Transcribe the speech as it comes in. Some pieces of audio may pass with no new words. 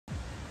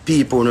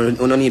People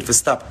no need to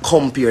stop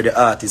compare the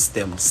artists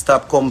them.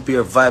 Stop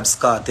compare Vybz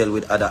Kartel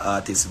with other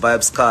artists.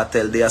 Vybz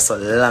Kartel they are so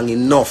long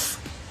enough.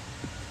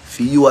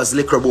 For you as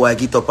liquor boy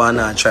get up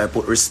and try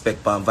put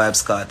respect on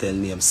Vybz Kartel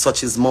name.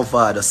 Such is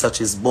Movado, such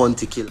is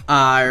Bounty Killer.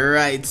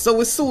 Alright, so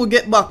we soon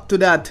get back to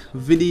that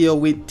video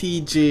with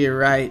Teejay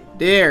right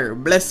there.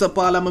 Bless up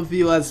all of my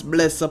viewers,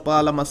 bless up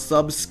all of my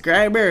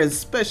subscribers.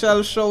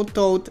 Special shout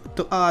out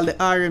to all the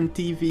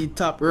RMTV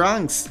top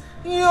ranks.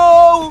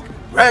 Yo,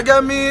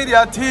 Reggae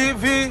Media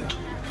TV,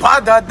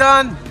 badder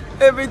than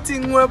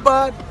everything we're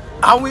bad,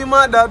 and we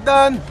madder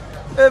than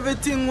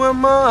everything we're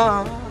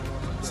mad.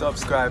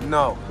 Subscribe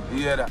now,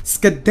 you hear that?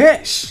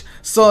 Skadesh!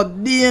 So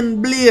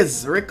Daine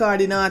Blaze,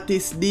 recording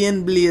artist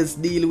Daine Blaze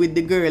deal with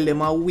the girl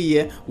them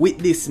away with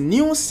this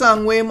new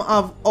song we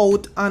have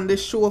out on the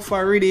show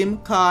for rhythm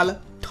called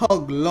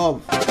Thug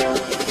Love.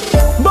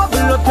 Bubble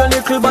up your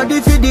little body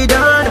for the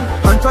dan.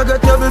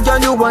 Unforgettable girl,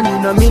 you one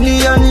in a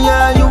million,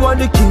 yeah. You are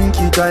the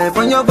kinky type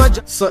on your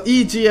vagina. So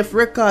EGF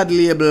record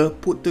label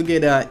put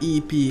together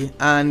EP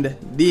and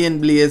Daine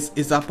Blaze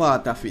is a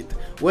part of it.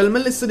 Well, me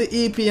listen to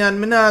the EP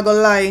and me nah go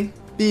lie,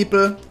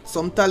 people,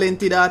 some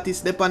talented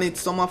artists depend it.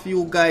 Some of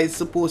you guys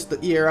supposed to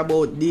hear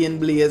about Daine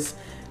Blaze.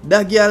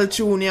 That girl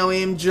tune here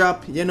him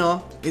drop, you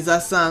know, is a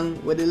song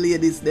where the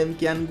ladies them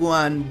can go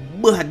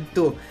and bad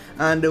to.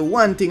 And the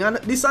one thing, and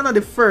this is not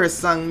the first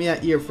song me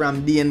hear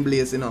from Daine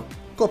Blaze, you know.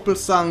 Couple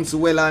songs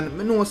well,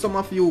 and I know some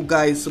of you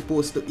guys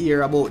supposed to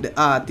hear about the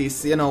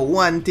artists. You know,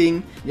 one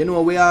thing, you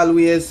know, we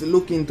always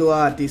look into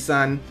artists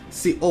and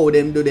see how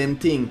them do them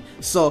thing.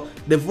 So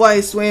the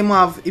voice we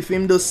have, if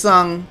him do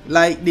song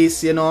like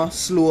this, you know,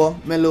 slow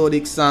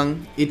melodic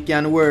song, it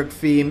can work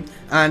for him.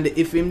 And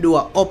if him do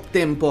a up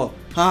tempo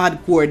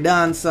hardcore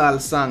dancehall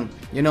song,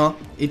 you know,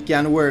 it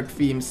can work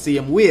for him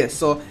same way.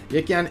 So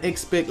you can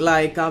expect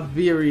like a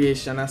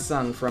variation of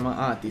song from an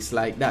artist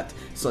like that.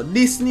 So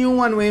this new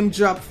one when him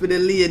drop for the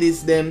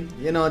ladies them,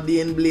 you know,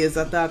 Daine Blaze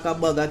talk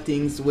about the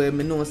things where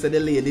me know say the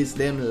ladies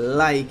them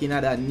like in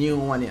that new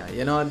one here.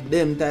 You know,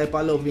 them type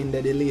of loving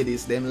that the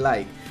ladies them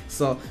like.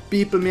 So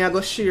people, me I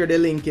go share the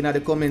link in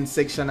the comment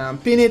section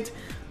and pin it.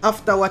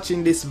 After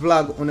watching this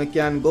vlog, you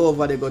can go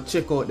over there, go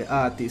check out the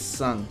artist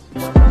song.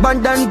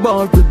 Band and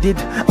ball with it,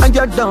 and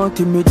you're down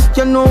to me.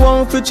 You know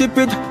how to chip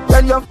it,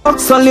 when you're fuck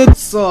solid.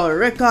 So,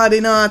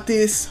 recording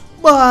artist,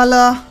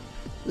 Baller,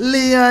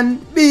 Leon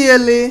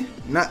Bailey.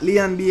 Not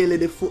Leon Bailey,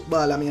 the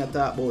footballer me I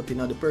talk about, you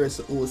know, the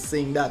person who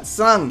sing that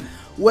song.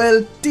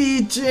 Well,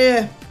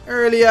 Teejay,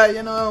 earlier,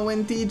 you know,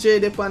 when Teejay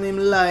dey on him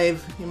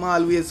live, him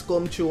always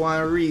come through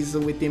and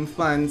reason with him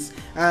fans.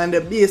 And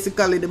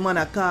basically, the man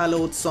a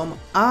call out some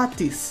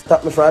artists.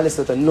 Stop me for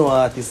listening to no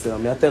artist, you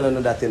know. I tell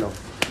you that, you know.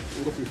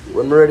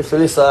 When I'm ready for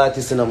this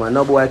artist, you know, man,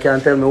 no boy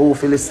can tell me who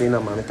to listen, you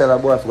know, man. I tell a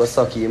boy to go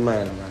suck your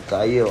mind, man.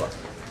 Because you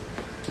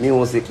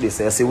music this,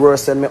 you see,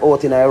 worse than me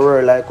out in the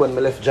world, like when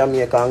I left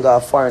Jamaica and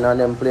got foreign and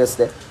them place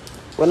there.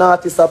 When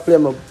artists are play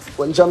me,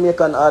 when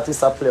Jamaican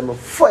artists are play me,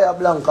 fire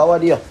blanca,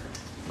 what do you?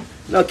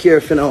 Not care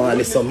if you know and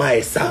listen to my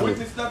song.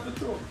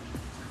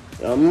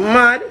 You're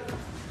mad?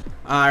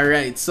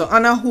 Alright, so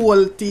on a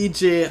whole,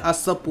 Teejay a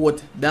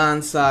support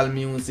dancehall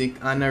music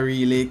and I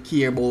really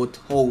care about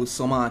how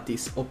some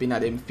artists up in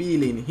them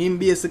feeling. Him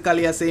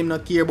basically I say him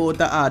not care about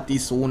the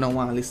artist who don't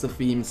want to listen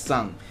to him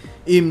song.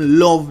 Him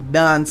love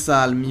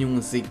dancehall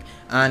music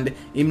and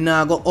him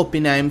not go up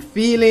in him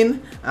feeling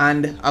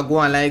and I go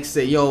on like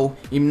say yo,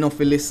 him not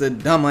feel listen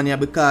to that man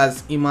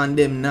because him and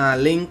them not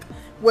link.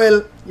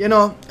 Well, you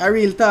know, a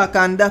real talk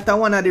and that's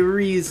one of the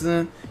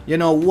reasons, you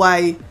know,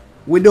 why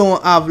we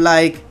don't have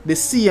like the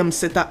same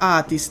set of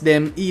artists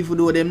them even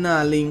though them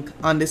not link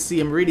on the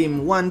same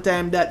rhythm. One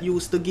time that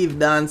used to give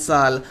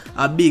dancehall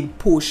a big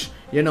push,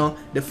 you know,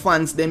 the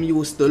fans them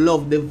used to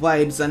love the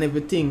vibes and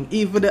everything.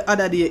 Even the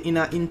other day in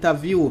an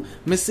interview,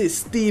 me see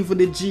Steve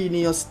the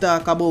Genius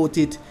talk about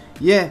it.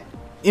 Yeah,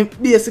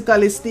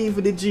 basically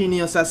Steve the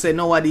Genius I say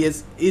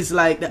nowadays is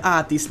like the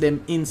artists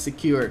them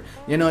insecure.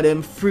 You know, them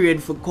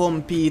afraid for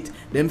compete.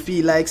 Them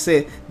feel like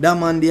say that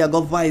man they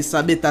go voice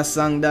a better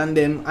song than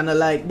them. And I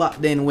like back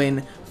then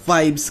when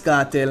Vybz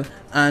Kartel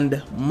and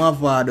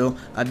Movado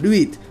do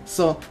it.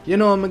 So, you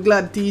know, I'm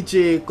glad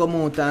Teejay come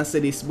out and say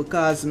this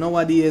because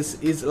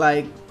nowadays is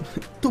like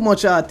too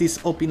much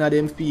artists up in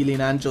them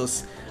feeling and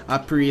just a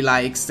pray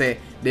like say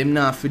them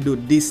not for do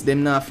this,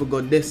 them not for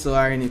go this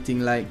or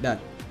anything like that.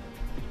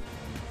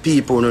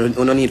 People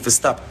no need to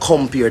stop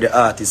compare the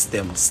artists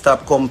them.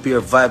 Stop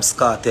compare Vybz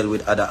Kartel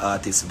with other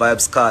artists.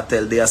 Vybz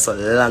Kartel they are so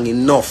long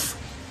enough.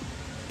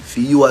 For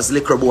you as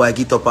liquor boy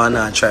get up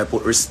and try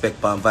put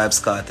respect on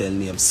Vybz Kartel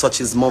name. Such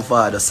is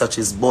Movado, such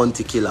is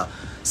Bounty Killer,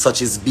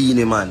 such is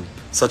Beanie Man,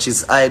 such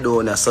is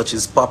Idona, such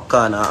is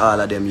Popcorn and all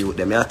of them youth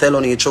them. I tell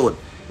on each other.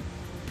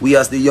 We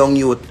as the young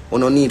youth, we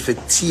no need to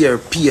tear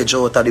page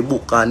out of the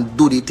book and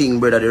do the thing,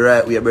 brother, the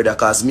right way, brother,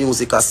 cause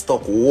music has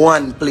stuck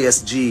one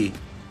place, G.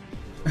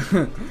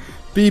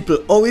 People,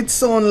 how it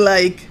sound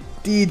like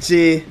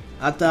Teejay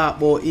I talk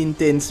about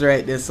Intence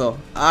right there, so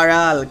or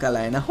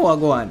alkaline, how I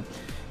go on?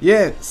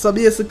 Yeah, so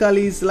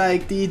basically it's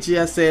like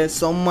Teejay says,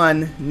 some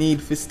man need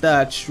to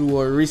start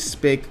show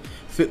respect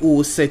for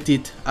who set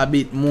it a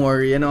bit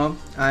more, you know.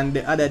 And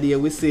the other day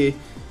we say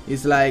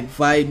it's like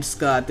Vybz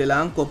Kartel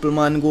and couple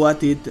man go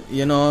at it,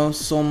 you know.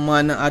 Some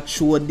man a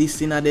show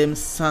this in a them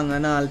song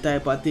and all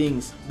type of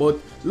things. But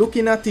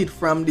looking at it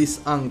from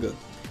this angle,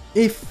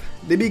 if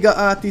the bigger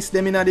artists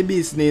them in the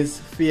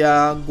business for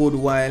a good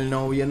while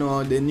now, you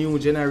know, the new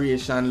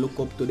generation look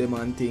up to them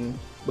and thing.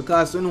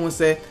 Because you know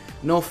say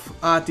enough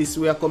artists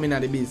we are coming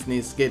at the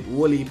business get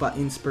whole heap of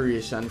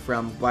inspiration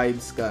from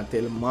Vybz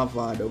Kartel,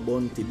 Mavado,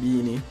 Bounty,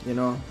 Daine, you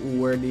know,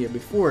 who were there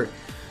before.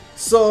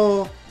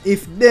 So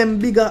if them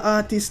bigger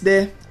artists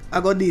there, I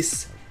got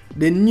this,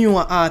 the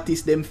newer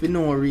artists them for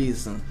no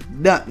reason.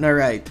 That not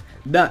right.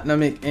 That not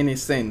make any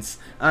sense.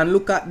 And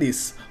look at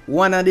this.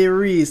 One of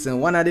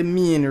the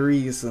main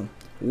reason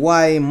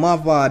why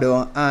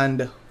Mavado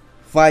and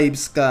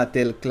Vybz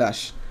Kartel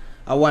clash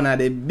are one of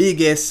the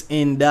biggest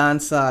in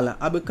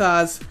dancehall,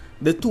 because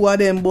the two of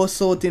them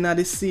bust out in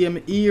the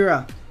same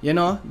era. You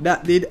know,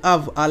 that did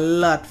have a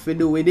lot to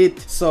do with it.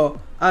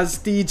 So as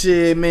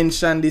Teejay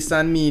mentioned this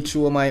and me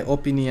through my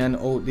opinion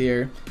out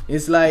there,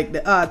 it's like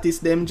the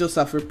artists them just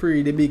have to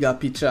pre the bigger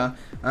picture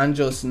and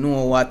just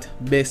know what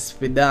best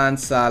for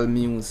dancehall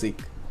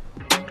music.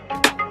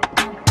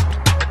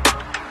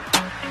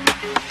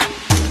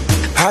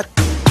 Hot,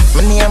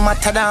 my name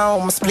matter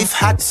down, my spliff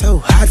hot, so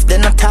hot,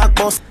 then I talk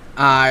boss.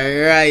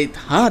 Alright,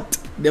 hot.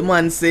 The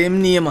man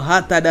same name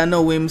hotter than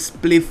now him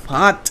spliff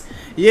hot.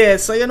 Yeah,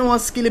 so you know what,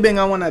 Skillibeng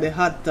are one of the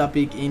hot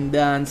topic in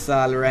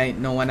dancehall right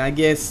now, and I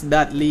guess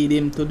that lead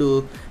him to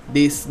do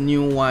this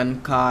new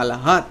one called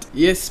Hot.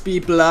 Yes,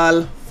 people,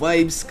 all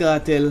Vybz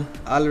Kartel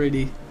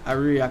already I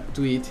react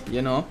to it,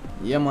 you know.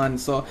 Yeah man,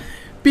 so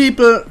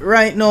people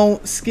right now,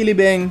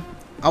 Skillibeng,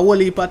 a whole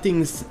heap of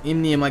things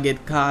him name I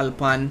get called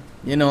pan,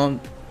 you know.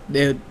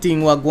 The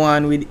thing was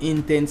going with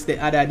Intence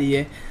the other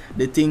day,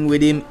 the thing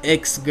with him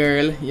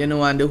ex-girl, you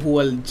know, and the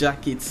whole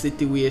jacket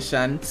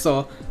situation.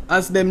 So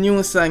as them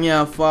new song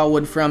here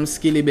forward from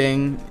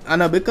Skillibeng,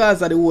 and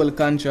because of the whole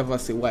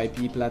controversy why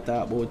people are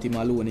talking about him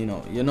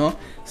alone, you know,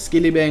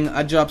 Skillibeng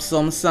I drop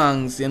some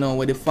songs, you know,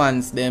 where the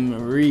fans them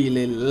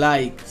really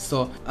like.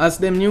 So as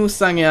them new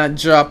song here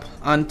drop,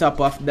 on top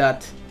of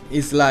that,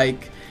 it's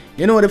like,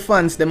 you know, the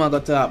fans them are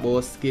gonna talk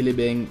about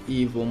Skillibeng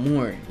even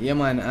more. Yeah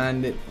man,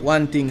 and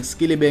one thing,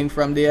 Skillibeng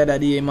from the other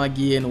day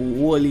again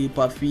whole heap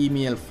of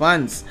female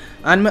fans.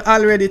 And me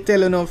already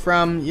telling you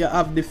from you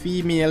have the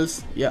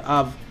females, you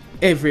have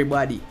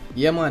everybody.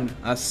 Yeah man,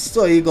 as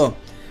so you go.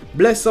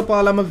 Bless up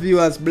all of my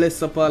viewers,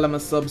 bless up all of my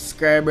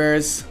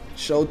subscribers.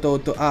 Shout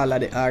out to all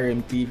of the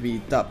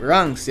RMTV top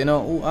ranks, you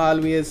know, who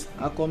always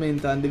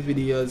comment on the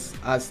videos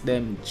as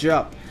them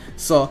drop.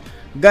 So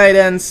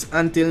guidance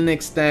until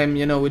next time,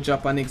 you know, we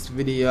drop a next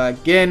video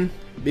again.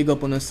 Big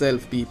up on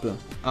yourself, people.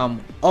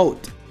 I'm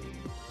out.